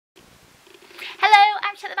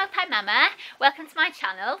Charlotte The Magpie Mama. Welcome to my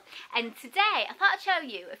channel, and today I thought I'd show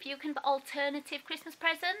you a few kind of alternative Christmas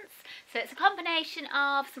presents. So it's a combination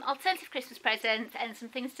of some alternative Christmas presents and some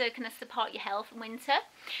things to kind of support your health in winter.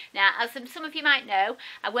 Now, as some of you might know,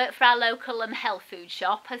 I work for our local health food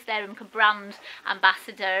shop as their brand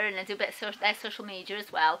ambassador, and I do a bit of their social media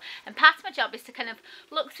as well. And part of my job is to kind of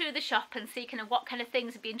look through the shop and see kind of what kind of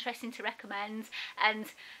things would be interesting to recommend. And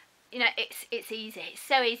you know, it's easy. It's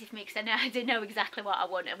so easy for me because I do know exactly what I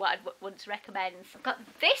want and what I'd want to recommend. I've got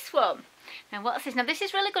this one. Now, what's this? Now, this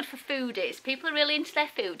is really good for foodies. People are really into their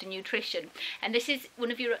food and nutrition. And this is one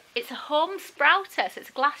of your, it's a home sprouter, so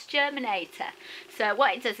it's a glass germinator. So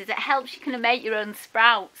what it does is it helps you kind of make your own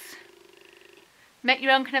sprouts. Make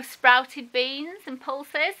your own kind of sprouted beans and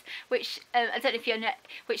pulses, which I don't know if you know,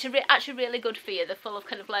 which are actually really good for you. They're full of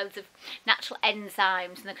kind of loads of natural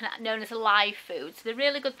enzymes, and they're kind of known as a live food. So they're a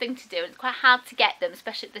really good thing to do. It's quite hard to get them,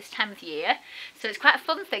 especially at this time of year. So it's quite a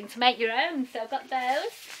fun thing to make your own. So I've got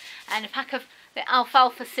those and a pack of the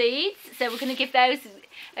alfalfa seeds. So we're going to give those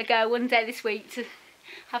a go one day this week to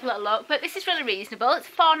have a little look. But this is really reasonable. It's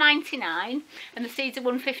 $4.99 and the seeds are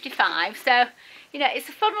 $1.55. So you know, it's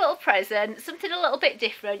a fun little present, something a little bit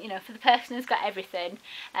different, you know, for the person who's got everything.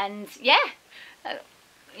 And yeah,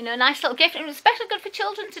 you know, a nice little gift, and especially good for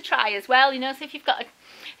children to try as well. You know, so if you've got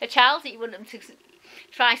a child that you want them to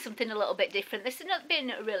try something a little bit different, this is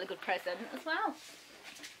being a really good present as well.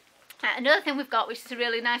 Another thing we've got, which is a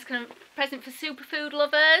really nice kind of present for superfood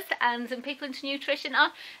lovers and some people into nutrition, or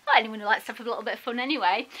anyone who likes to have a little bit of fun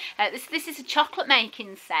anyway. This is a chocolate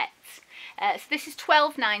making set. So this is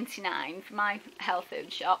 $12.99 for my health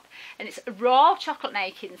food shop, and it's a raw chocolate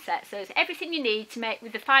making set. So it's everything you need to make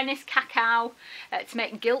with the finest cacao to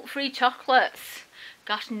make guilt-free chocolates.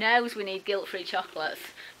 Gosh knows we need guilt-free chocolates,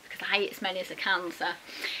 because I eat as many as I can. So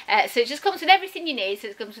it just comes with everything you need. So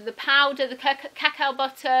it comes with the powder, the cacao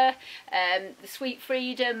butter, the Sweet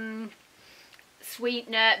Freedom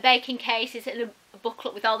sweetener, baking cases, and a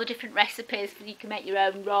booklet with all the different recipes. You can make your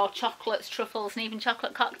own raw chocolates, truffles, and even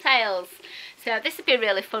chocolate cocktails. So this would be a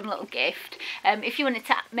really fun little gift. If you wanted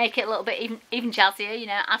to make it a little bit even jazzier, you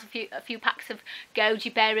know, add a few packs of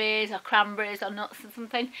goji berries or cranberries or nuts or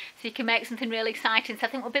something, so you can make something really exciting. So I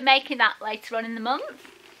think we'll be making that later on in the month.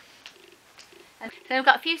 And then I've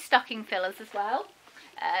got a few stocking fillers as well.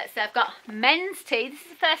 So I've got men's tea. This is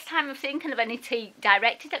the first time I've seen kind of any tea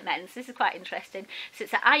directed at men's. This is quite interesting. So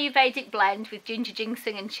it's an Ayurvedic blend with ginger,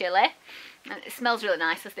 ginseng and chilli. And it smells really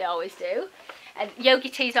nice, as they always do. And yogi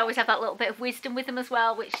teas always have that little bit of wisdom with them as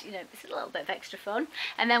well, which, you know, is a little bit of extra fun.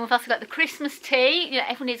 And then we've also got the Christmas tea. You know,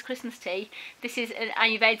 everyone needs Christmas tea. This is an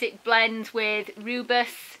Ayurvedic blend with rhubarb,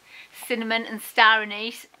 cinnamon and star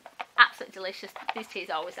anise. Absolutely delicious. These teas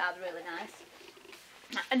always are. They're really nice.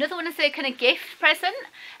 Another one is a kind of gift present.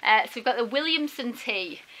 So we've got the Williamson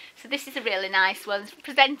tea. So this is a really nice one. It's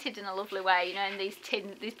presented in a lovely way, you know, in these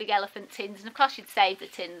tins, these big elephant tins. And of course you'd save the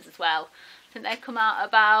tins as well. I think they come out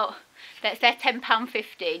about, they're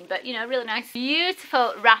 £10.15, but you know, really nice,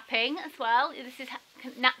 beautiful wrapping as well. This is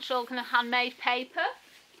natural kind of handmade paper.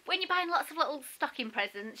 When you're buying lots of little stocking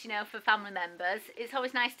presents, you know, for family members, it's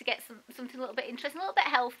always nice to get something a little bit interesting, a little bit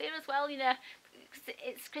healthier as well, you know.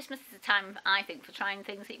 It's Christmas is a time, I think, for trying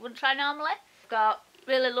things that you wouldn't try normally. I've got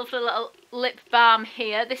really lovely little lip balm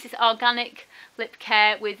here. This is organic lip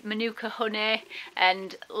care with manuka honey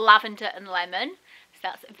and lavender and lemon. So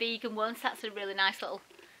that's a vegan one, so that's a really nice little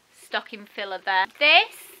stocking filler there.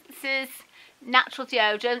 This is natural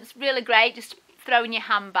deodorant. It's really great, just throw in your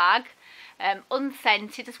handbag.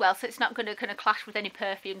 Unscented as well, so it's not going to kind of clash with any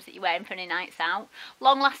perfumes that you're wearing for any nights out.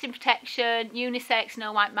 Long lasting protection, unisex,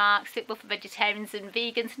 no white marks, suitable for vegetarians and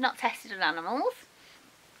vegans, not tested on animals.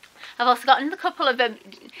 I've also got another couple of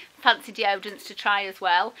fancy deodorants to try as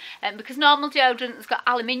well, because normal deodorant has got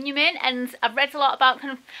aluminium in, and I've read a lot about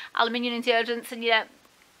kind of aluminium in deodorants, and you know,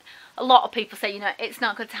 a lot of people say, you know, it's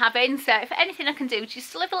not good to have in. So if anything I can do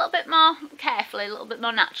just to live a little bit more carefully, a little bit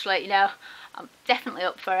more naturally, you know, I'm definitely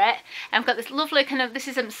up for it. And I've got this lovely kind of, this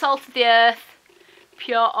is Salt of the Earth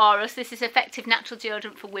Pure Aurus. This is effective natural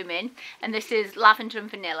deodorant for women, and this is lavender and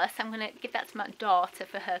vanilla. So I'm going to give that to my daughter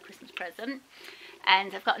for her Christmas present.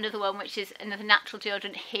 And I've got another one, which is another natural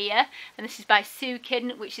deodorant here, and this is by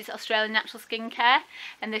Sukin, which is Australian natural skincare,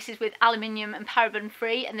 and this is with aluminium and paraben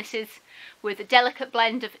free, and this is with a delicate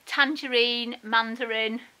blend of tangerine,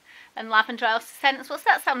 mandarin and lavender oil scent as well. So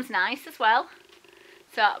that sounds nice as well,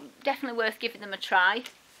 so definitely worth giving them a try.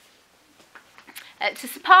 To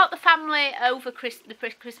support the family over the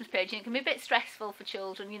Christmas period, it can be a bit stressful for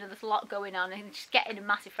children. You know, there's a lot going on, and just getting a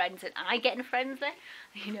massive frenzy. And I get in a frenzy.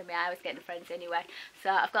 You know me, I always get in a frenzy anyway.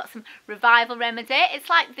 So I've got some Revival Remedy.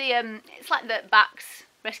 It's like the Bax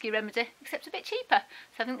rescue remedy, except a bit cheaper.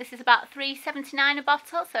 So I think this is about £3.79 a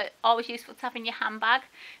bottle, so always useful to have in your handbag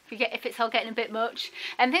if it's all getting a bit much.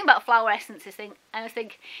 And the thing about flower essences, I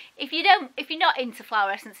think if you're not into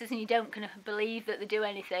flower essences and you don't kind of believe that they do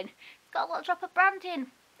anything, it's got a little drop of brandy in.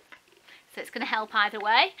 So it's going to help either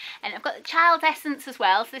way. And I've got the child essence as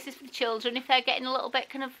well, so this is for the children if they're getting a little bit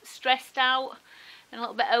kind of stressed out and a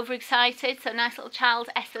little bit overexcited. So a nice little child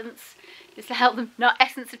essence just to help them. Not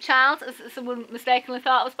essence of child, as someone mistakenly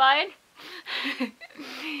thought I was buying.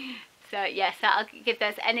 So yes, that'll give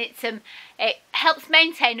those, and it helps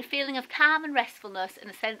maintain a feeling of calm and restfulness and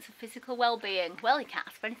a sense of physical well-being. Well, you can't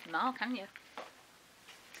ask for anything more, can you?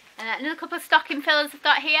 Another couple of stocking fillers I've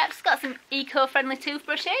got here. I've just got some eco-friendly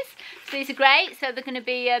toothbrushes. So these are great. So they're going to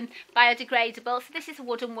be biodegradable. So this is a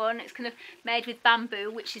wooden one. It's kind of made with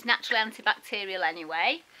bamboo, which is naturally antibacterial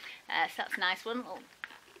anyway. So that's a nice one. Little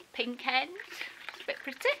pink end. It's a bit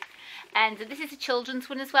pretty. And this is a children's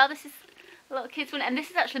one as well. This is a little kid's one. And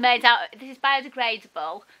this is actually made out, this is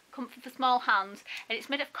biodegradable, comfort for small hands. And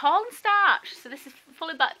it's made of cornstarch. So this is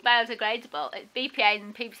fully biodegradable. It's BPA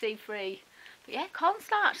and PVC free. But yeah,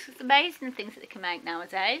 cornstarch, it's amazing things that they can make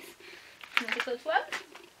nowadays. Another good one.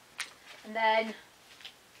 And then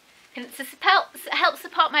to help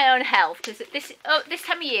support my own health, because this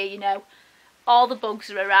time of year, you know, all the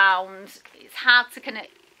bugs are around. It's hard to kind of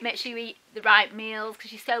make sure you eat the right meals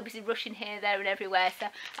because you're so busy rushing here, there and everywhere. So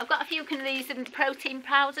I've got a few kind of these protein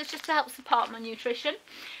powders just to help support my nutrition.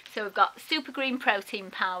 So we've got super green protein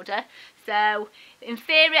powder. So in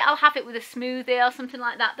theory I'll have it with a smoothie or something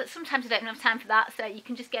like that, but sometimes I don't have time for that, so you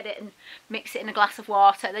can just get it and mix it in a glass of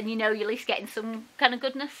water. Then you know you're at least getting some kind of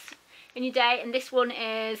goodness in your day. And this one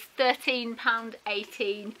is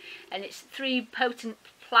 £13.18 and it's 3 potent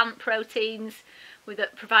plant proteins with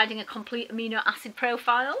providing a complete amino acid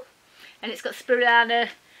profile. And it's got spirulina,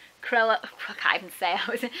 chlorella, I can't even say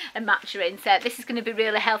how, and matcha in. So this is going to be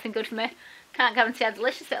really healthy and good for me. Can't guarantee how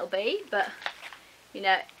delicious it'll be, but you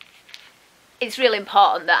know, it's really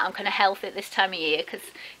important that I'm kind of healthy at this time of year because,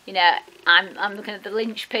 you know, I'm kind of the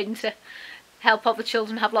linchpin to help all the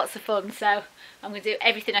children have lots of fun. So I'm going to do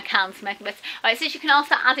everything I can to make it better. Alright, so you can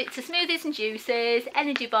also add it to smoothies and juices,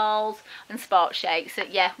 energy balls and sport shakes. So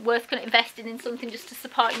yeah, worth kind of investing in something just to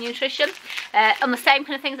support your nutrition. On the same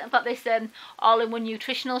kind of things, I've got this all-in-one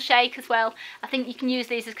nutritional shake as well. I think you can use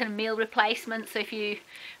these as kind of meal replacements. So if you're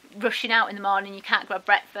rushing out in the morning, you can't grab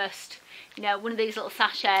breakfast, you know, one of these little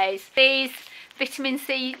sachets. These vitamin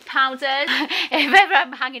C powders. If ever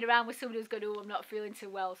I'm hanging around with someone who's going, oh, I'm not feeling too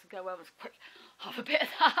well, so go home and quick, have a bit of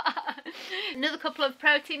that. Another couple of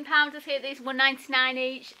protein powders here. These are £1.99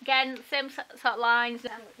 each. Again, same sort of lines.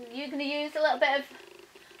 You're going to use a little bit of,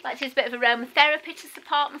 like to use a bit of aromatherapy to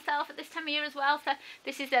support myself at this time of year as well. So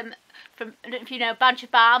this is from, I don't know if you know, Badger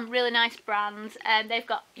Balm, really nice brand. And they've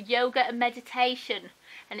got yoga and meditation.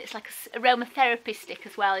 And it's like a aromatherapy stick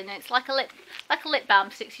as well, you know. It's like a lip balm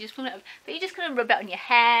stick. So you just put it, but you just kind of rub it on your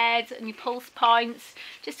head and your pulse points,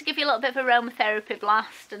 just to give you a little bit of aromatherapy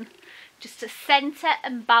blast and just to centre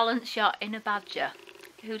and balance your inner badger.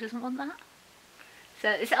 Who doesn't want that?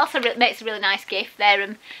 So it also makes a really nice gift.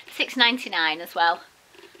 They're £6.99 as well.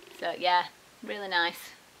 So yeah, really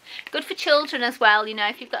nice. Good for children as well, you know,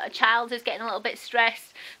 if you've got a child who's getting a little bit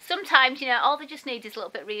stressed. Sometimes, you know, all they just need is a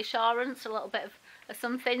little bit of reassurance, a little bit of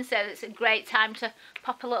something. So it's a great time to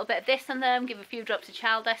pop a little bit of this on them, give a few drops of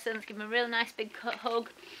child essence, give them a real nice big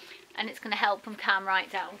hug, and it's going to help them calm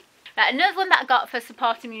right down. Right, another one that I got for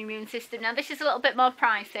supporting your immune system. Now this is a little bit more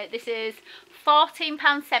pricey. This is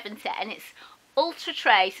 £14.70 and it's Ultra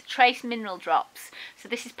Trace Mineral Drops. So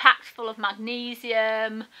this is packed full of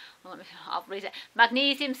magnesium, I'll read it,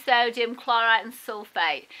 magnesium, sodium, chloride and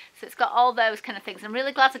sulphate. So it's got all those kind of things. I'm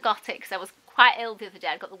really glad I got it because I was quite ill the other day.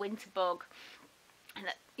 I got the winter bug and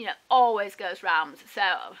that, you know, always goes round. So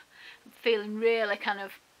I'm feeling really kind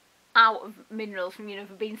of out of minerals from, you know,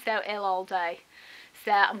 from being so ill all day.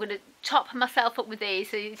 So I'm going to top myself up with these.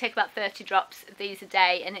 So you take about 30 drops of these a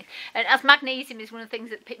day. And as magnesium is one of the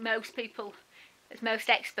things that most people, as most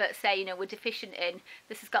experts say, you know, we're deficient in,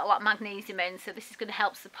 this has got a lot of magnesium in. So this is going to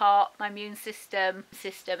help support my immune system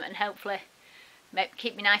and hopefully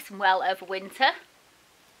keep me nice and well over winter.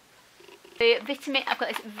 I've got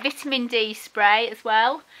this vitamin D spray as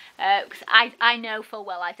well, because I know full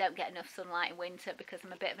well I don't get enough sunlight in winter because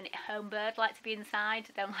I'm a bit of an at-home bird, like to be inside,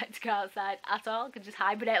 I don't like to go outside at all, I can just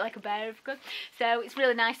hibernate like a bear if I could. So it's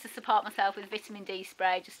really nice to support myself with vitamin D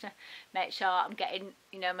spray just to make sure I'm getting,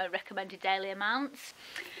 you know, my recommended daily amounts.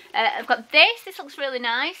 I've got this looks really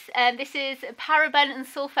nice, this is paraben and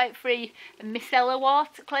sulphate free micellar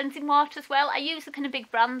water, cleansing water as well. I use the kind of big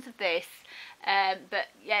brands of this. But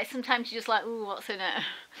yeah, sometimes you're just like, ooh, what's in it?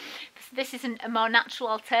 This is a more natural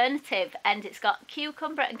alternative, and it's got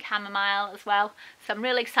cucumber and chamomile as well. So I'm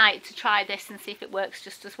really excited to try this and see if it works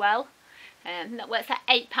just as well. That works at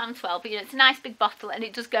 £8.12, but you know, it's a nice big bottle and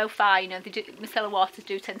it does go far. You know, micellar waters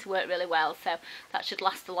do tend to work really well, so that should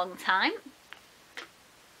last a long time.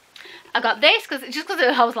 I got this because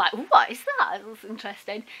I was like, what is that? It looks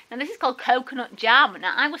interesting. And this is called coconut jam.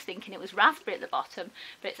 Now I was thinking it was raspberry at the bottom,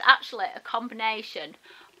 but it's actually a combination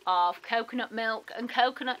of coconut milk and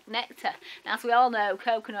coconut nectar. And as we all know,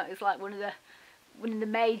 coconut is like one of the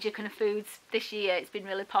major kind of foods this year. It's been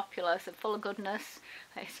really popular, so full of goodness.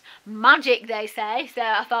 It's magic, they say. So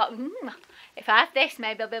I thought, if I have this,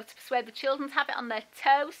 maybe I'll be able to persuade the children to have it on their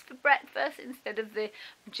toast for breakfast instead of the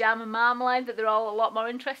jam and marmalade that they're all a lot more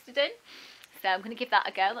interested in. So I'm going to give that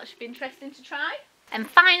a go. That should be interesting to try. And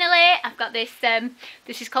finally, I've got this.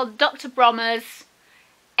 This is called Dr. Brommer's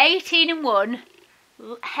 18-in-1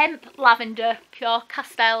 hemp lavender pure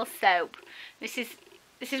castile soap. This is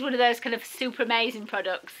one of those kind of super amazing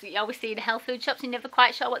products that you always see in health food shops and you're never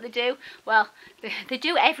quite sure what they do. Well, they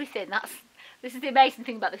do everything. This is the amazing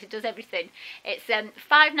thing about this, it does everything. It's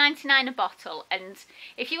 $5.99 a bottle, and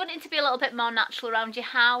if you want it to be a little bit more natural around your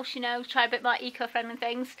house, you know, try a bit more eco-friendly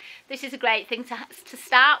things, this is a great thing to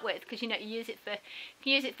start with, because you know, you can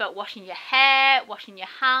use it for washing your hair, washing your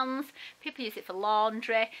hands, people use it for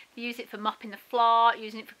laundry, they use it for mopping the floor,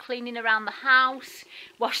 using it for cleaning around the house,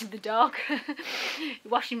 washing the dog,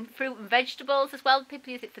 washing fruit and vegetables as well,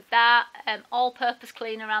 people use it for that, all-purpose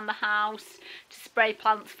clean around the house, to spray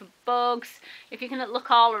plants for bugs. If you can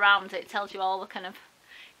look all around it, it tells you all the kind of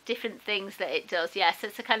different things that it does. Yes, yeah,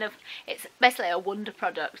 so it's basically a wonder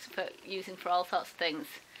product for using for all sorts of things,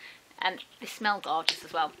 and they smell gorgeous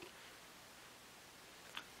as well,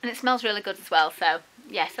 and it smells really good as well. So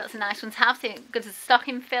yes, that's a nice one to have. So good as a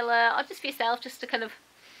stocking filler, or just for yourself, just to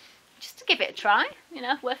give it a try. You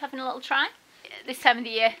know, worth having a little try. This time of the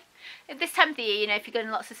year, you know, if you're going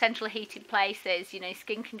to lots of central heated places, you know, your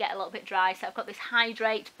skin can get a little bit dry. So I've got this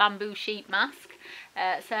Hydrate bamboo sheet mask.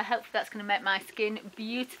 So hopefully that's going to make my skin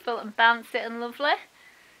beautiful and bouncy and lovely.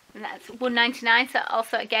 And that's $1.99. So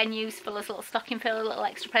also again useful as a little stocking filler, a little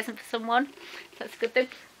extra present for someone. So that's a good thing.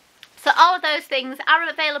 So all of those things are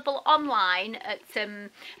available online at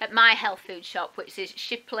my health food shop, which is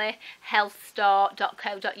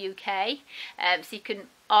shipleyhealthstore.co.uk. So you can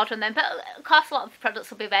order them, but of course a lot of the products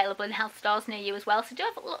will be available in health stores near you as well, so do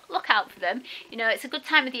have a look out for them. You know, it's a good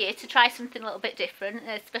time of the year to try something a little bit different,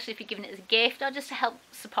 especially if you're giving it as a gift or just to help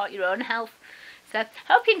support your own health. So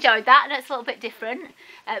hope you enjoyed that, and it's a little bit different.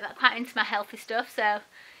 I'm quite into my healthy stuff, so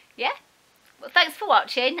yeah. Well, thanks for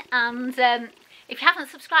watching, and if you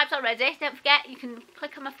haven't subscribed already, don't forget you can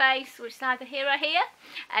click on my face, which is either here or here,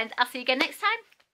 and I'll see you again next time.